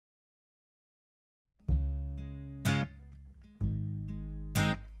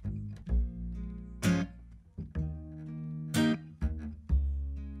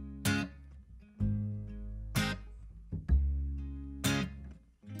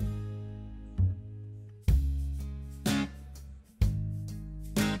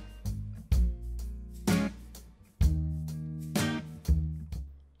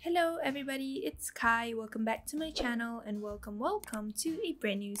Hello everybody, it's Kai. Welcome back to my channel and welcome to a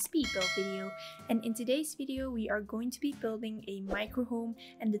brand new speed build video. And in today's video, we are going to be building a micro home,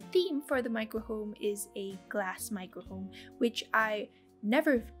 and the theme for the micro home is a glass micro home, which I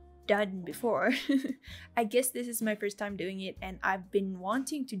never done before. I guess this is my first time doing it, and I've been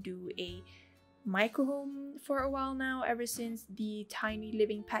wanting to do a micro home for a while now, ever since the tiny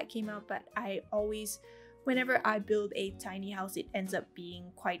living pack came out, but whenever I build a tiny house, it ends up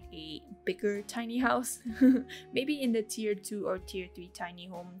being quite a bigger tiny house, maybe in the tier 2 or tier 3 tiny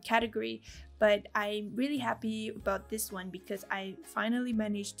home category. But I'm really happy about this one because I finally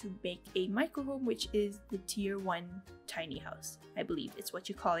managed to make a micro home, which is the tier 1 tiny house. I believe it's what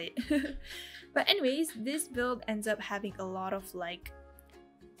you call it. But anyways, this build ends up having a lot of like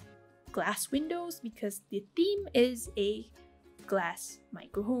glass windows because the theme is a glass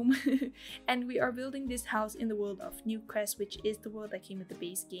micro home. And we are building this house in the world of Newcrest, which is the world that came with the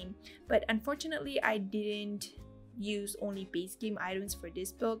base game. But unfortunately, I didn't use only base game items for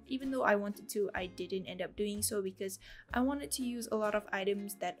this build. Even though I wanted to, I didn't end up doing so because I wanted to use a lot of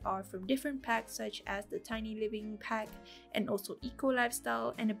items that are from different packs, such as the tiny living pack and also eco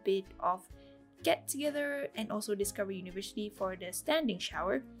lifestyle, and a bit of get together and also discover university for the standing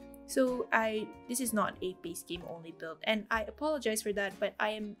shower. So this is not a base game only build, and I apologize for that, but I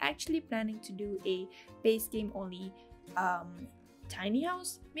am actually planning to do a base game only tiny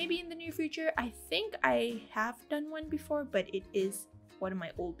house maybe in the near future. I think I have done one before, but it is one of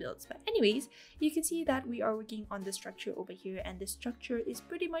my old builds. But anyways, you can see that we are working on the structure over here, and the structure is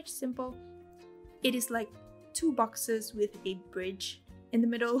pretty much simple. It is like 2 boxes with a bridge in the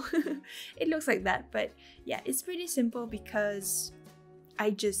middle. It looks like that, but yeah, it's pretty simple because I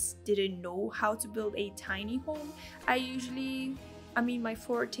just didn't know how to build a tiny home. My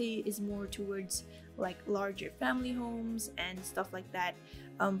forte is more towards like larger family homes and stuff like that,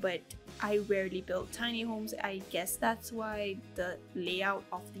 but I rarely build tiny homes. I guess that's why the layout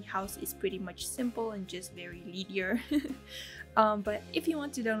of the house is pretty much simple and just very linear. But if you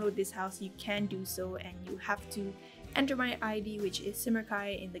want to download this house, you can do so, and you have to enter my ID, which is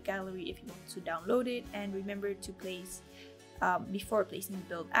simmerkhai, in the gallery if you want to download it. And remember to place before placing the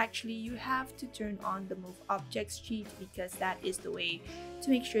build, actually you have to turn on the move objects cheat, because that is the way to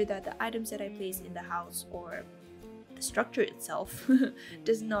make sure that the items that I place in the house or the structure itself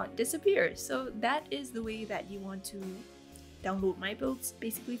does not disappear. So that is the way that you want to download my builds,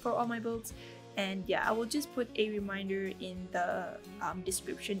 basically for all my builds. And yeah, I will just put a reminder in the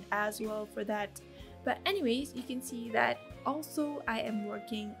description as well for that. But anyways, you can see that also I am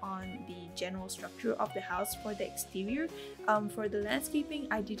working on the general structure of the house for the exterior. For the landscaping,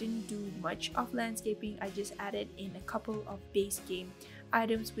 I didn't do much of landscaping. I just added in a couple of base game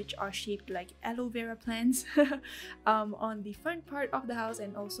items which are shaped like aloe vera plants on the front part of the house,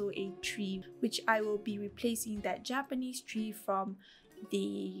 and also a tree, which I will be replacing that Japanese tree from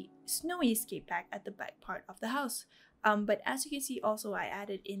the snowy escape pack at the back part of the house. But as you can see, also I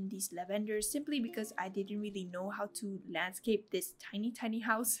added in these lavenders simply because I didn't really know how to landscape this tiny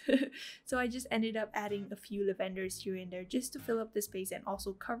house. So I just ended up adding a few lavenders here and there just to fill up the space and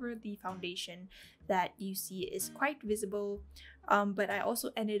also cover the foundation that you see is quite visible. But I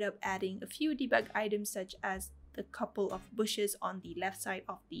also ended up adding a few debug items, such as the couple of bushes on the left side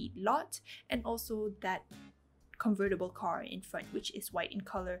of the lot, and also that convertible car in front, which is white in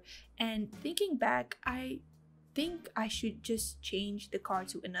color. And thinking back, I think I should just change the car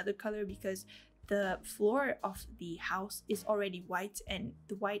to another color because the floor of the house is already white, and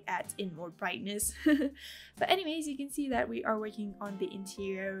the white adds in more brightness. But anyways, you can see that we are working on the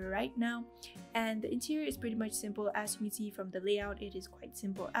interior right now, and the interior is pretty much simple. As you can see from the layout, it is quite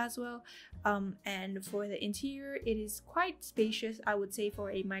simple as well. And for the interior, it is quite spacious, I would say,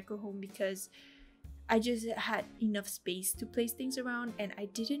 for a micro home, because I just had enough space to place things around, and I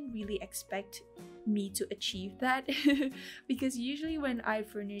didn't really expect me to achieve that because usually when I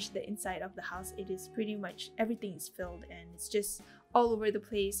furnish the inside of the house, it is pretty much everything is filled and it's just all over the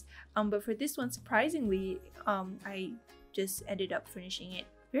place. But for this one, surprisingly, I just ended up finishing it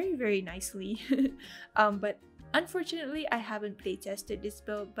very nicely. But unfortunately, I haven't play tested this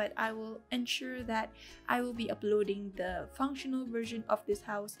build, but I will ensure that I will be uploading the functional version of this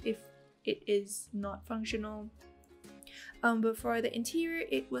house if it is not functional. But for the interior,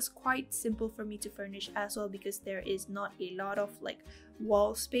 it was quite simple for me to furnish as well, because there is not a lot of like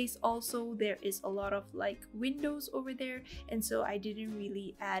wall space. Also, there is a lot of like windows over there, and so I didn't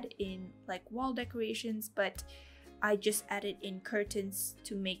really add in like wall decorations. But I just added in curtains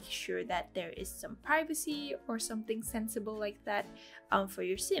to make sure that there is some privacy or something sensible like that for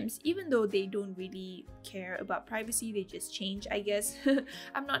your Sims. Even though they don't really care about privacy, they just change, I guess.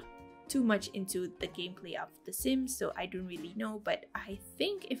 I'm not too much into the gameplay of The Sims, so I don't really know, but I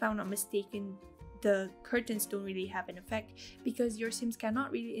think, if I'm not mistaken, the curtains don't really have an effect because your Sims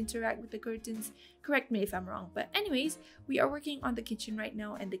cannot really interact with the curtains. Correct me if I'm wrong. But anyways, we are working on the kitchen right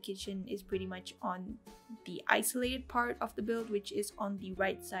now, and the kitchen is pretty much on the isolated part of the build, which is on the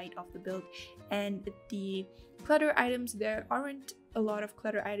right side of the build. And the clutter items, there aren't a lot of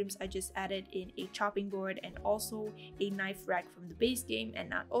clutter items. I just added in a chopping board and also a knife rack from the base game,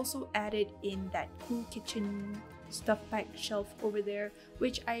 and I also added in that cool kitchen stuff pack shelf over there,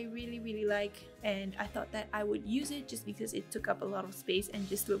 which I really like, and I thought that I would use it just because it took up a lot of space and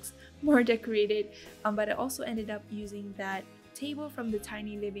just looks more decorated. But I also ended up using that table from the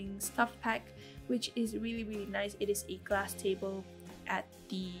Tiny Living stuff pack, which is really nice. It is a glass table at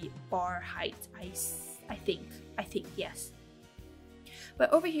the bar height, I think, yes.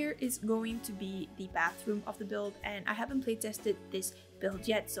 But over here is going to be the bathroom of the build, and I haven't play tested this build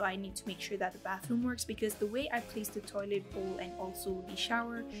yet, so I need to make sure that the bathroom works, because the way I placed the toilet bowl and also the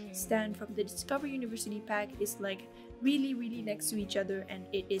shower stand from the Discover University pack is like really next to each other, and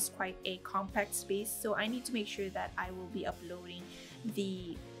it is quite a compact space, so I need to make sure that I will be uploading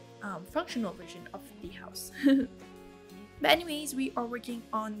the functional version of the house. But anyways, we are working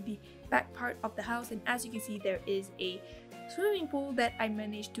on the back part of the house, and as you can see, there is a swimming pool that I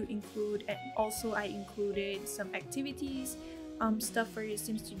managed to include, and also I included some activities, stuff for your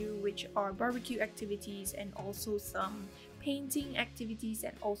Sims to do, which are barbecue activities and also some painting activities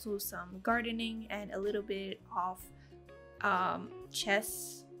and also some gardening and a little bit of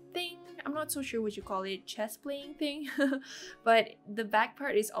chess thing. I'm not so sure what you call it, chess playing thing. But the back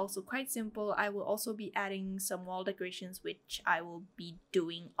part is also quite simple. I will also be adding some wall decorations, which I will be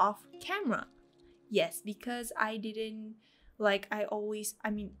doing off camera. Yes, because I didn't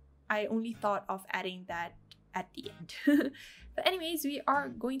I only thought of adding that at the end. But anyways, we are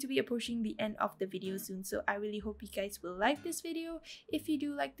going to be approaching the end of the video soon, so I really hope you guys will like this video. If you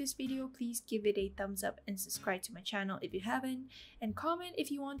do like this video, please give it a thumbs up and subscribe to my channel if you haven't, and comment if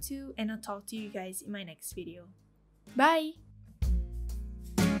you want to, and I'll talk to you guys in my next video. Bye!